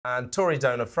And Tory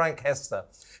donor Frank Hester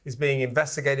is being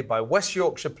investigated by West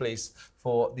Yorkshire Police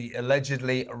for the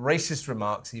allegedly racist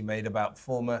remarks he made about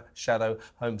former Shadow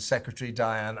Home Secretary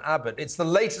Diane Abbott. It's the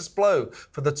latest blow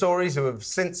for the Tories, who have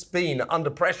since been under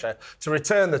pressure to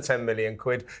return the 10 million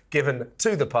quid given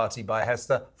to the party by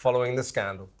Hester following the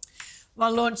scandal.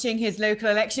 While launching his local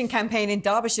election campaign in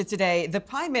Derbyshire today, the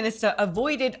Prime Minister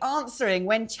avoided answering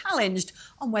when challenged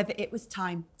on whether it was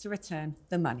time to return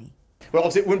the money. Well,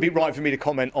 obviously, it wouldn't be right for me to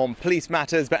comment on police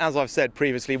matters, but as I've said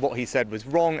previously, what he said was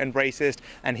wrong and racist,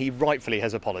 and he rightfully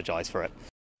has apologised for it.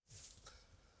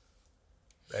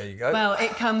 There you go. Well,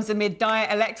 it comes amid dire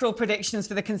electoral predictions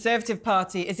for the Conservative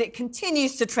Party as it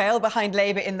continues to trail behind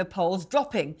Labour in the polls,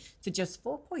 dropping to just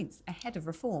 4 points ahead of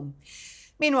Reform.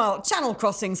 Meanwhile, channel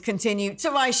crossings continue to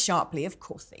rise sharply. Of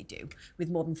course they do, with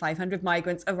more than 500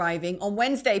 migrants arriving on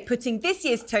Wednesday, putting this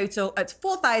year's total at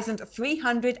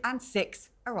 4,306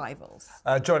 arrivals.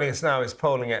 Joining us now is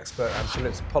polling expert and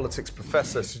politics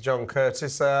professor Sir John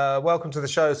Curtice. Welcome to the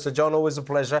show, Sir John. Always a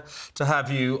pleasure to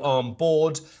have you on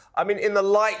board. I mean, in the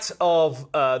light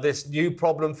of this new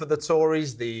problem for the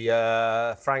Tories,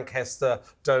 the Frank Hester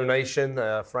donation,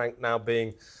 Frank now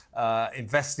being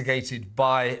investigated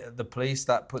by the police,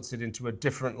 that puts it into a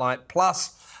different light.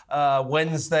 Plus,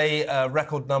 Wednesday, a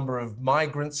record number of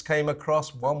migrants came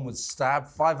across. One was stabbed,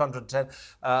 510,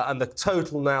 and the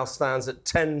total now stands at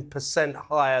 10%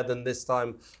 higher than this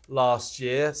time last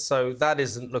year. So that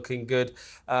isn't looking good.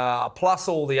 Plus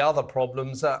all the other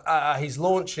problems. He's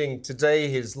launching today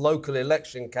his local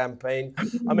election campaign.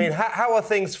 I mean, how are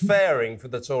things faring for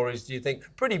the Tories, do you think?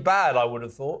 Pretty bad, I would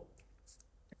have thought.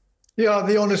 Yeah,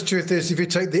 the honest truth is, if you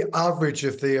take the average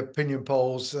of the opinion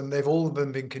polls, and they've all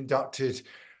been conducted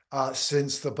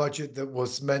since the budget that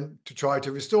was meant to try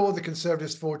to restore the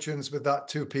Conservatives' fortunes with that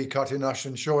 2p cut in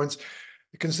national insurance,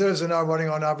 the Conservatives are now running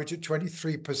on average at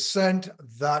 23%.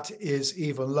 That is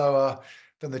even lower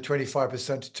than the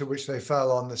 25% to which they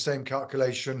fell on the same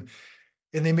calculation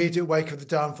in the immediate wake of the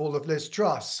downfall of Liz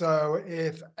Truss. So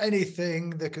if anything,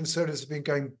 the Conservatives have been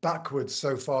going backwards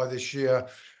so far this year,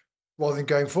 rather than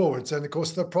going forwards. And of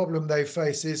course, the problem they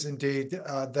face is indeed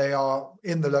they are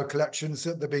in the local elections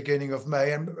at the beginning of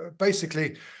May. And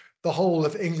basically, the whole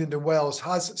of England and Wales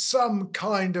has some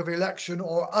kind of election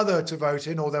or other to vote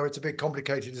in, although it's a bit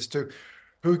complicated as to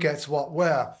who gets what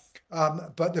where.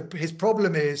 But his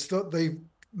problem is that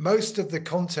most of the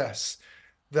contests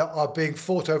that are being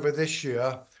fought over this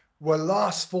year were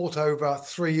last fought over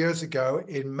 3 years ago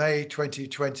in May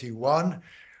 2021,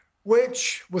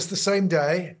 which was the same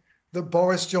day that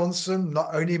Boris Johnson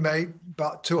not only made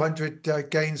about 200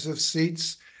 gains of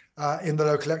seats in the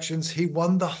local elections, he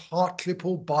won the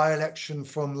Hartlepool by-election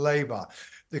from Labour.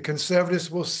 The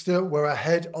Conservatives were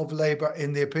ahead of Labour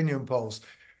in the opinion polls.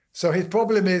 So his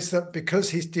problem is that because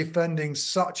he's defending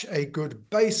such a good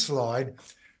baseline,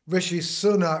 Rishi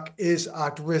Sunak is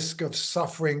at risk of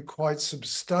suffering quite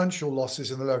substantial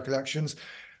losses in the local elections.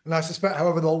 And I suspect,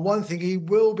 however, the one thing he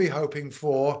will be hoping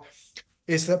for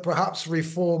is that perhaps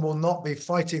Reform will not be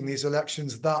fighting these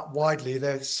elections that widely.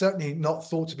 They're certainly not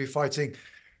thought to be fighting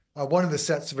one of the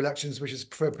sets of elections, which is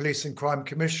for police and crime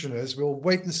commissioners. We'll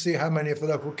wait and see how many of the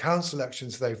local council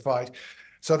elections they fight.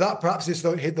 So that perhaps is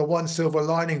the one silver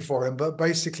lining for him. But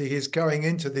basically, he's going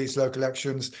into these local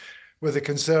elections with the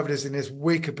Conservatives in as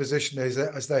weak a position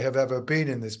as they have ever been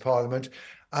in this Parliament,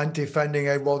 and defending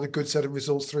a rather good set of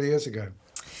results 3 years ago.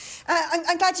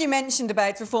 I'm glad you mentioned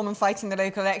about Reform and fighting the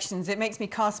local elections. It makes me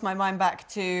cast my mind back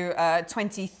to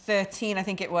 2013, I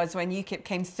think it was, when UKIP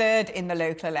came third in the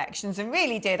local elections and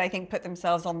really did, I think, put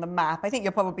themselves on the map. I think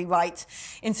you're probably right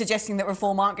in suggesting that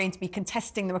Reform aren't going to be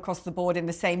contesting them across the board in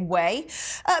the same way.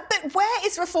 But where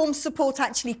is Reform's support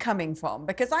actually coming from?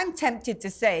 Because I'm tempted to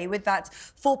say, with that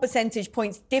 4 percentage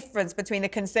points difference between the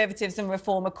Conservatives and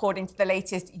Reform, according to the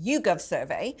latest YouGov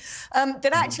survey,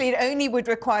 that actually it only would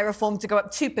require Reform to go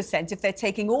up 2% if they're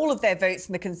taking all of their votes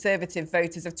from the Conservative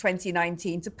voters of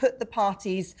 2019 to put the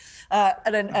parties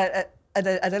at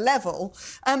a level.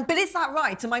 But is that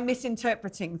right? Am I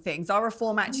misinterpreting things? Are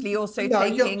Reform actually also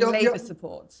taking Labour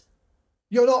support?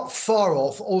 You're not far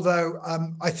off, although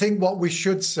I think what we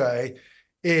should say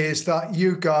is that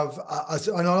YouGov,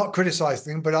 and I'm not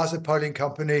criticising them, but as a polling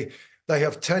company, they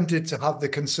have tended to have the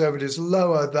Conservatives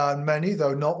lower than many,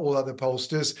 though not all other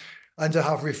pollsters, and to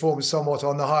have Reform somewhat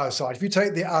on the higher side. If you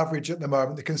take the average at the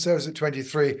moment, the Conservatives at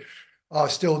 23 are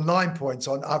still 9 points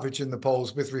on average in the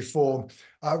polls, with Reform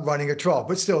running at 12.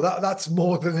 But still, that's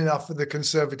more than enough for the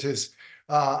Conservatives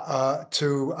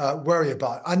to worry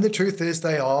about. And the truth is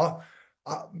they are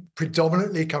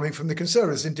predominantly coming from the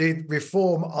Conservatives. Indeed,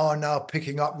 Reform are now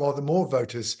picking up rather more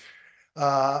voters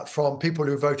from people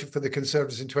who voted for the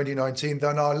Conservatives in 2019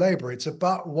 than are Labour. It's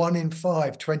about 1 in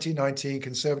 5 2019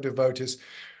 Conservative voters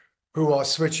who are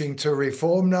switching to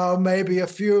Reform now. Maybe a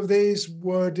few of these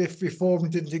would, if Reform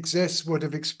didn't exist, would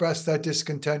have expressed their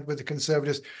discontent with the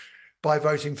Conservatives by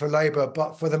voting for Labour.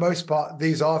 But for the most part,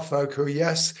 these are folk who,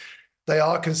 yes, they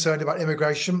are concerned about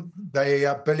immigration. They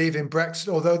believe in Brexit,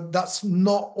 although that's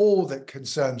not all that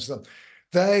concerns them.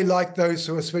 They, like those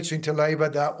who are switching to Labour,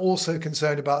 they're also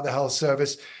concerned about the health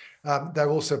service. They're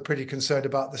also pretty concerned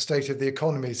about the state of the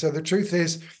economy. So the truth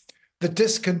is, the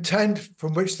discontent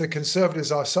from which the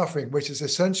Conservatives are suffering, which is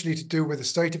essentially to do with the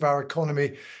state of our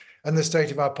economy and the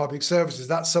state of our public services,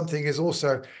 that something is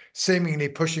also seemingly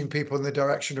pushing people in the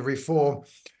direction of Reform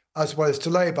as well as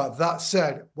to Labour. That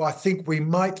said, well, I think we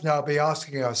might now be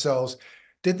asking ourselves,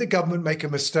 did the government make a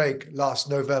mistake last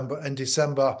November and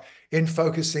December in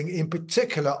focusing in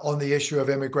particular on the issue of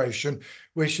immigration,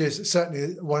 which is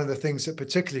certainly one of the things that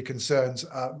particularly concerns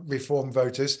Reform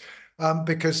voters?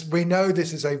 Because we know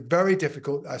this is a very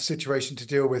difficult situation to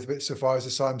deal with so far as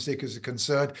asylum seekers are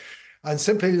concerned. And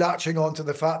simply latching on to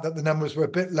the fact that the numbers were a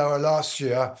bit lower last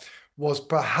year was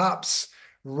perhaps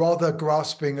rather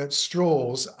grasping at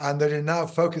straws, and that in now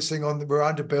focusing on the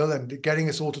Miranda Bill and getting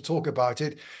us all to talk about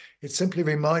it, it's simply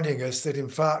reminding us that, in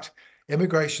fact,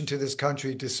 immigration to this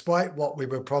country, despite what we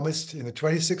were promised in the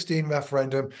 2016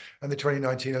 referendum and the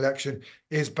 2019 election,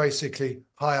 is basically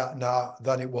higher now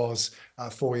than it was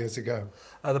 4 years ago.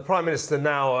 The Prime Minister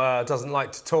now doesn't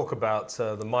like to talk about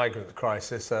the migrant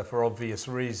crisis for obvious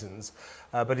reasons,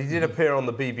 but he did appear on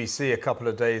the BBC a couple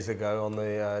of days ago on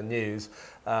the news,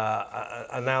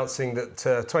 announcing that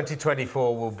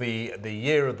 2024 will be the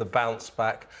year of the bounce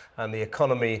back and the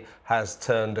economy has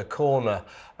turned a corner.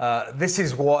 This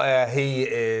is where he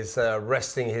is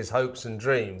resting his hopes and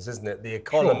dreams, isn't it? The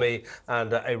economy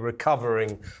and a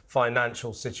recovering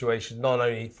financial situation, not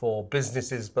only for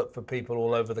businesses, but for people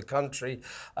all over the country.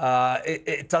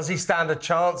 Does he stand a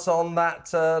chance on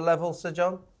that level, Sir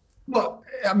John? Well,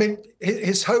 I mean,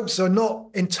 his hopes are not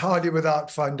entirely without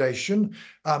foundation.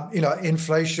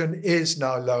 Inflation is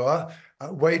now lower.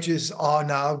 Wages are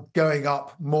now going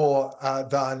up more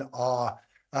than our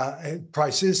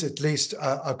prices, at least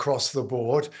across the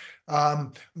board,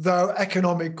 though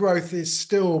economic growth is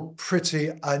still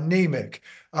pretty anemic.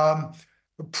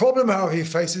 The problem, however, he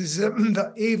faces is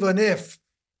that even if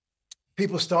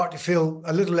people start to feel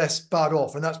a little less bad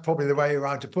off, and that's probably the way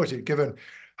around to put it, given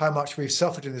how much we've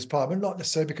suffered in this parliament, not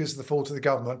necessarily because of the fault of the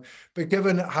government, but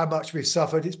given how much we've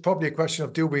suffered, it's probably a question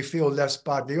of, do we feel less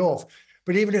badly off?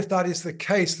 But even if that is the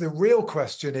case, the real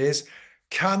question is,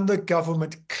 can the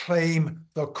government claim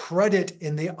the credit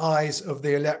in the eyes of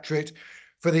the electorate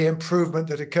for the improvement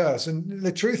that occurs? And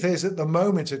the truth is, at the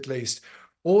moment at least,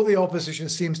 all the opposition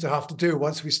seems to have to do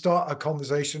once we start a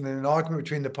conversation and an argument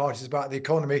between the parties about the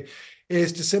economy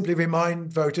is to simply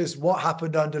remind voters what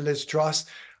happened under Liz Truss,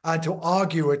 and to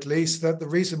argue at least that the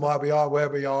reason why we are where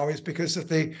we are is because of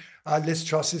the Liz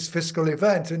Truss's fiscal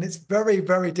event. And it's very,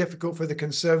 very difficult for the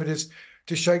Conservatives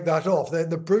to shake that off.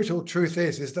 The brutal truth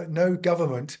is that no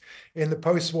government in the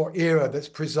post-war era that's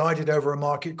presided over a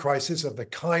market crisis of the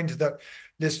kind that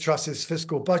Liz Truss's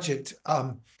fiscal budget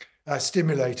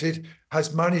stimulated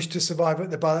has managed to survive at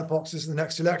the ballot boxes in the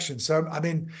next election. So, I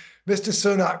mean, Mr.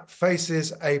 Sunak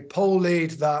faces a poll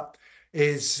lead that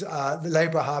is the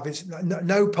Labour have. It's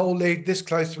no poll lead this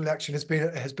close to election has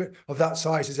been of that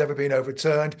size has ever been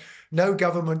overturned. No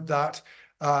government that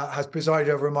has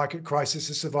presided over a market crisis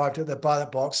has survived at the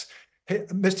ballot box.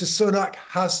 Mr. Sunak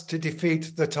has to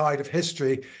defeat the tide of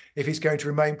history if he's going to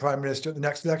remain Prime Minister at the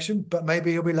next election, but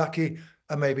maybe he'll be lucky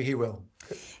and maybe he will.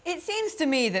 It seems to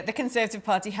me that the Conservative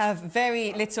Party have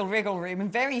very little wriggle room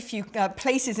and very few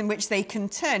places in which they can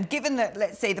turn, given that,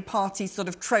 let's say, the party's sort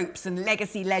of tropes and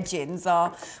legacy legends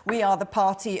are, we are the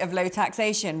party of low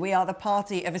taxation, we are the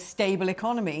party of a stable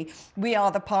economy, we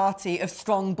are the party of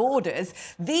strong borders.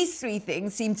 These three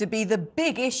things seem to be the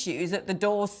big issues at the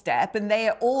doorstep, and they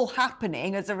are all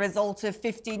happening as a result of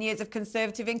 15 years of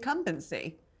Conservative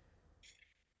incumbency.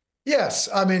 Yes,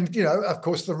 I mean, of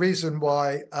course, the reason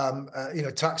why,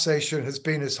 taxation has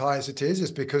been as high as it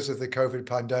is because of the COVID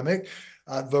pandemic.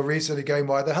 The reason, again,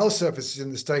 why the health service is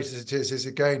in the state as it is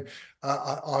again,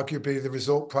 arguably the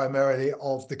result primarily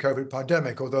of the COVID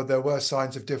pandemic, although there were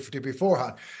signs of difficulty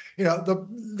beforehand.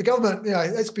 The government,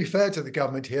 let's be fair to the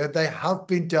government here, they have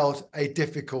been dealt a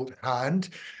difficult hand.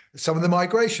 Some of the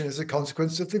migration is a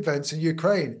consequence of events in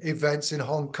Ukraine, events in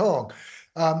Hong Kong.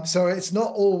 So it's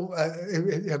not all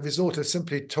a result of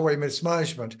simply Tory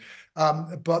mismanagement.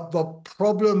 But the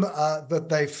problem that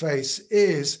they face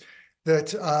is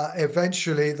that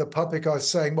eventually the public are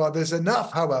saying, well, there's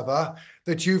enough, however,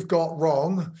 that you've got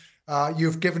wrong.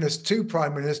 You've given us two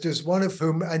prime ministers, one of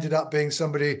whom ended up being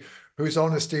somebody whose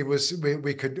honesty was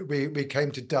we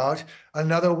came to doubt.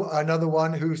 Another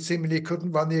one who seemingly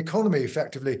couldn't run the economy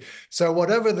effectively. So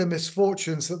whatever the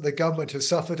misfortunes that the government has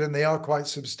suffered, and they are quite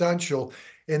substantial,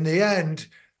 in the end,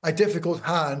 a difficult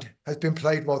hand has been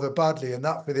played rather badly, and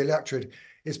that for the electorate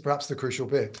is perhaps the crucial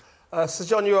bit. Sir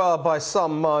John, you are by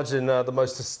some margin the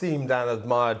most esteemed and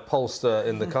admired pollster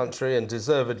in the country, and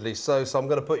deservedly so, so I'm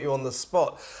going to put you on the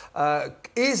spot.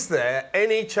 Is there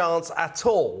any chance at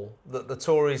all that the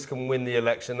Tories can win the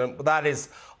election? And that is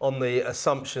on the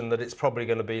assumption that it's probably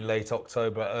going to be late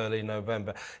October, early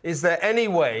November. Is there any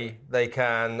way they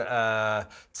can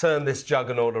turn this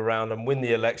juggernaut around and win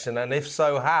the election? And if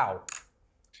so, how?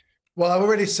 Well, I've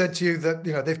already said to you that,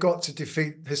 they've got to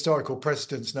defeat historical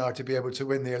precedents now to be able to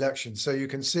win the election. So you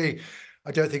can see,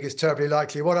 I don't think it's terribly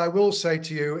likely. What I will say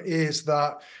to you is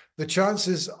that the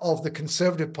chances of the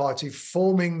Conservative Party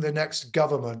forming the next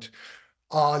government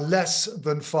are less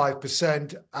than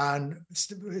 5%, and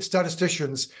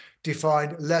statisticians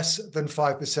define less than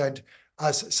 5%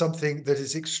 as something that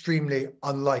is extremely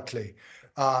unlikely.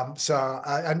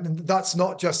 And that's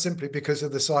not just simply because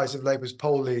of the size of Labour's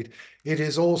poll lead. It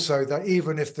is also that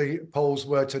even if the polls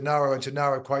were to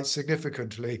narrow quite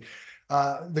significantly,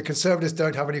 the Conservatives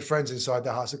don't have any friends inside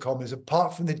the House of Commons.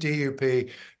 Apart from the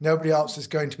DUP, nobody else is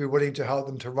going to be willing to help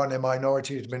them to run a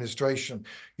minority administration.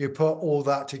 You put all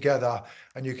that together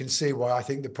and you can see why I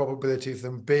think the probability of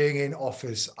them being in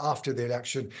office after the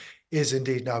election is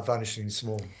indeed now vanishingly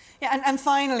small. Yeah, and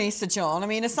finally, Sir John, I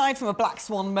mean, aside from a black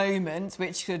swan moment,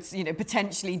 which could,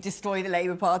 potentially destroy the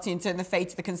Labour Party and turn the fate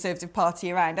of the Conservative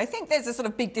Party around, I think there's a sort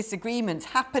of big disagreement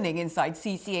happening inside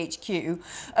CCHQ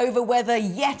over whether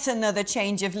yet another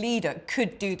change of leader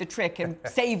could do the trick and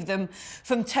save them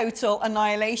from total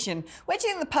annihilation. Where do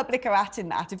you think the public are at in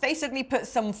that? If they suddenly put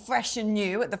some fresh and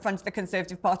new at the front of the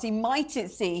Conservative Party, might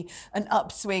it see an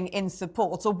upswing in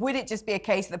support? Or would it just be a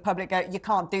case that the public go, you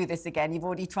can't do this again, you've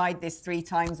already tried this 3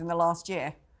 times in the last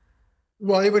year?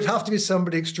 Well, it would have to be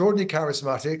somebody extraordinarily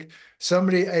charismatic,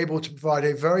 somebody able to provide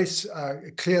a very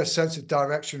clear sense of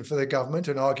direction for the government,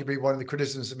 and arguably one of the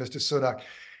criticisms of Mr. Sunak,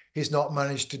 he's not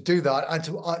managed to do that, and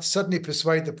to suddenly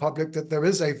persuade the public that there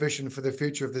is a vision for the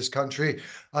future of this country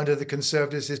under the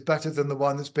Conservatives is better than the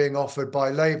one that's being offered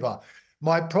by Labour.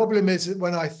 My problem is that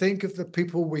when I think of the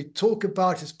people we talk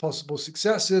about as possible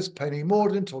successors, Penny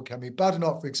Mordaunt or Kemi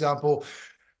Badenoch, for example,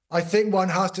 I think one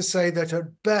has to say that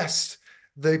at best,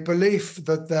 the belief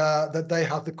that they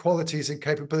have the qualities and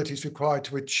capabilities required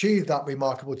to achieve that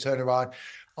remarkable turnaround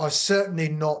are certainly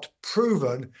not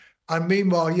proven. And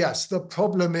meanwhile, yes, the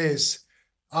problem is,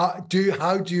 how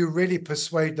do you really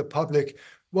persuade the public?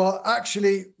 Well,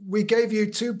 actually, we gave you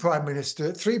 3 prime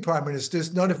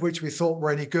ministers, none of which we thought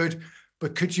were any good.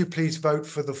 But could you please vote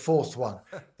for the 4th one?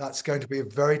 That's going to be a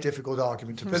very difficult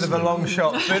argument to pursue. Bit of a long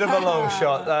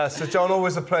shot. Sir John,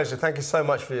 always a pleasure. Thank you so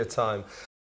much for your time.